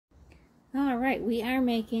All right, we are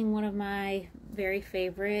making one of my very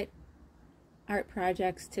favorite art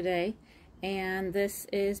projects today, and this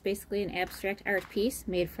is basically an abstract art piece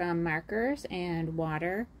made from markers and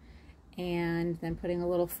water and then putting a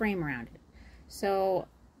little frame around it. So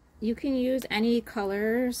you can use any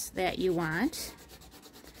colors that you want.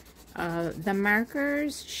 The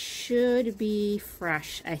markers should be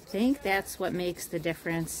fresh. I think that's what makes the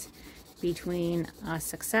difference between a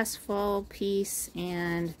successful piece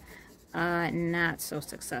and not so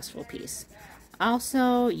successful piece.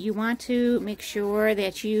 Also, you want to make sure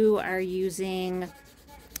that you are using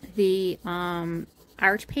the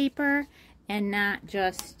art paper and not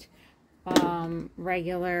just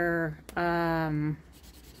regular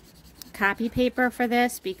copy paper for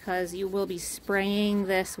this, because you will be spraying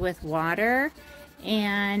this with water,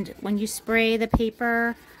 and when you spray the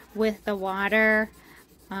paper with the water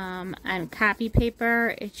on copy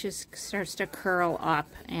paper, it just starts to curl up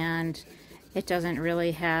and it doesn't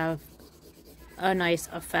really have a nice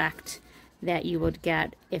effect that you would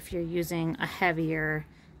get if you're using a heavier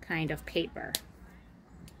kind of paper.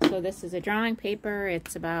 So this is a drawing paper.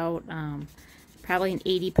 It's about probably an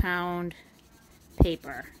 80-pound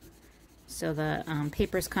paper. So the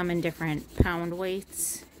papers come in different pound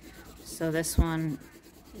weights. So this one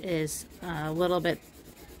is a little bit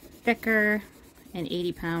thicker, and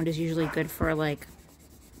 80-pound is usually good for like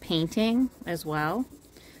painting as well.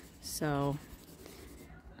 So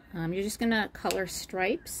you're just gonna color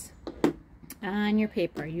stripes on your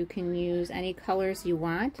paper. You can use any colors you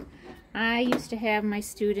want. I used to have my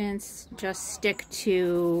students just stick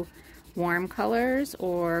to warm colors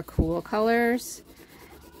or cool colors,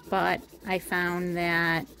 but I found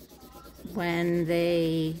that when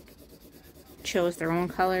they chose their own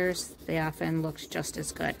colors, they often looked just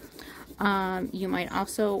as good. You might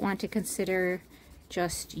also want to consider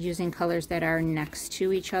just using colors that are next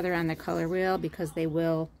to each other on the color wheel, because they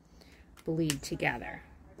will bleed together.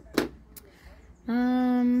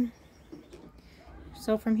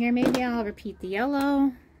 So from here, maybe I'll repeat the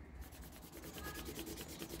yellow.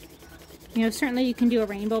 You know, certainly you can do a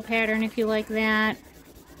rainbow pattern if you like that.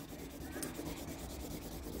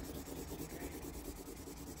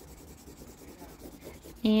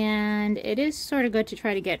 And it is sort of good to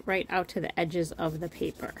try to get right out to the edges of the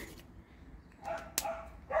paper.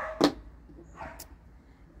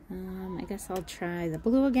 I guess I'll try the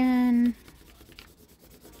blue again.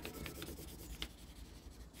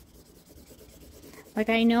 Like,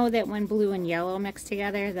 I know that when blue and yellow mix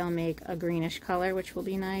together, they'll make a greenish color, which will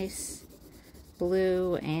be nice.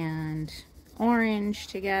 Blue and orange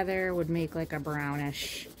together would make like a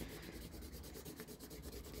brownish.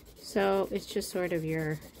 So it's just sort of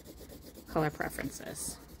your color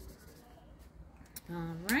preferences.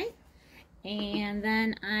 All right, and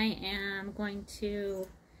then I am going to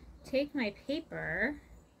take my paper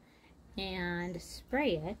and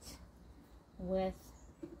spray it with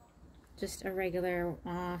just a regular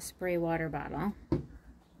spray water bottle.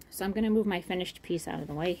 So I'm going to move my finished piece out of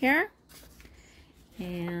the way here,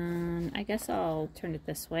 and I guess I'll turn it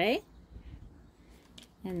this way,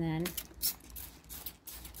 and then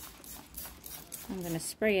I'm going to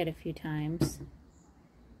spray it a few times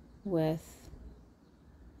with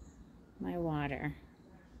my water.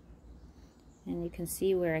 And you can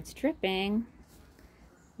see where it's dripping,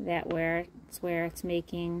 where it's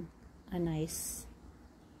making a nice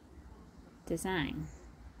design.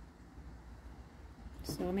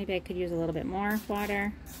 So maybe I could use a little bit more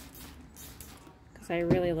water, because I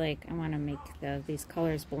want to make these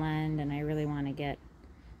colors blend, and I really want to get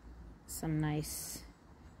some nice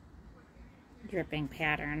dripping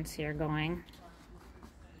patterns here going.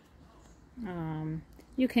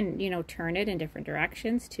 You can, you know, turn it in different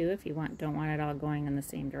directions too if you don't want it all going in the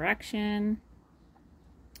same direction.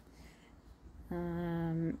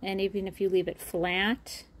 And even if you leave it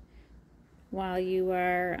flat while you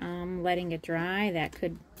are letting it dry, that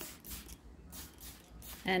could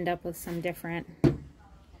end up with some different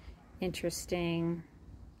interesting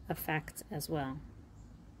effects as well.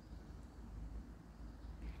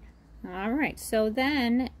 All right, so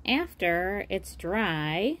then after it's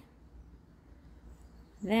dry,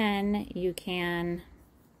 then you can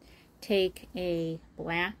take a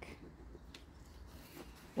black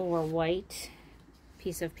or white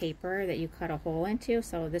piece of paper that you cut a hole into.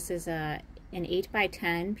 So this is an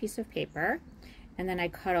 8x10 piece of paper, and then I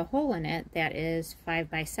cut a hole in it that is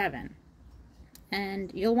 5x7.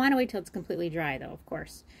 And you'll want to wait till it's completely dry though, of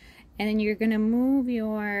course. And then you're going to move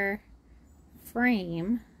your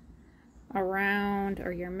frame around,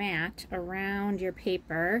 or your mat around your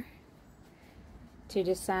paper, to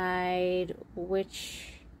decide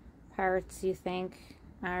which parts you think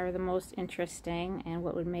are the most interesting and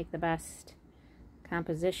what would make the best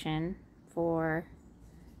composition for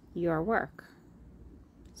your work.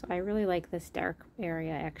 So I really like this dark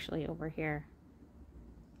area actually over here.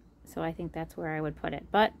 So I think that's where I would put it.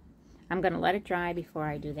 But I'm going to let it dry before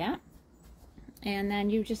I do that. And then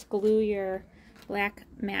you just glue your black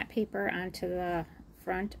matte paper onto the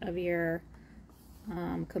front of your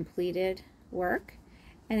completed work.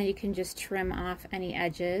 And then you can just trim off any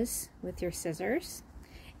edges with your scissors.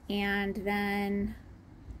 And then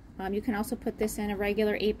you can also put this in a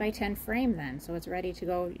regular 8x10 frame then. So it's ready to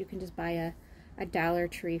go. You can just buy a Dollar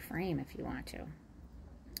Tree frame if you want to.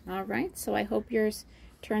 Alright, so I hope yours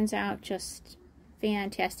turns out just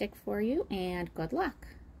fantastic for you, and good luck.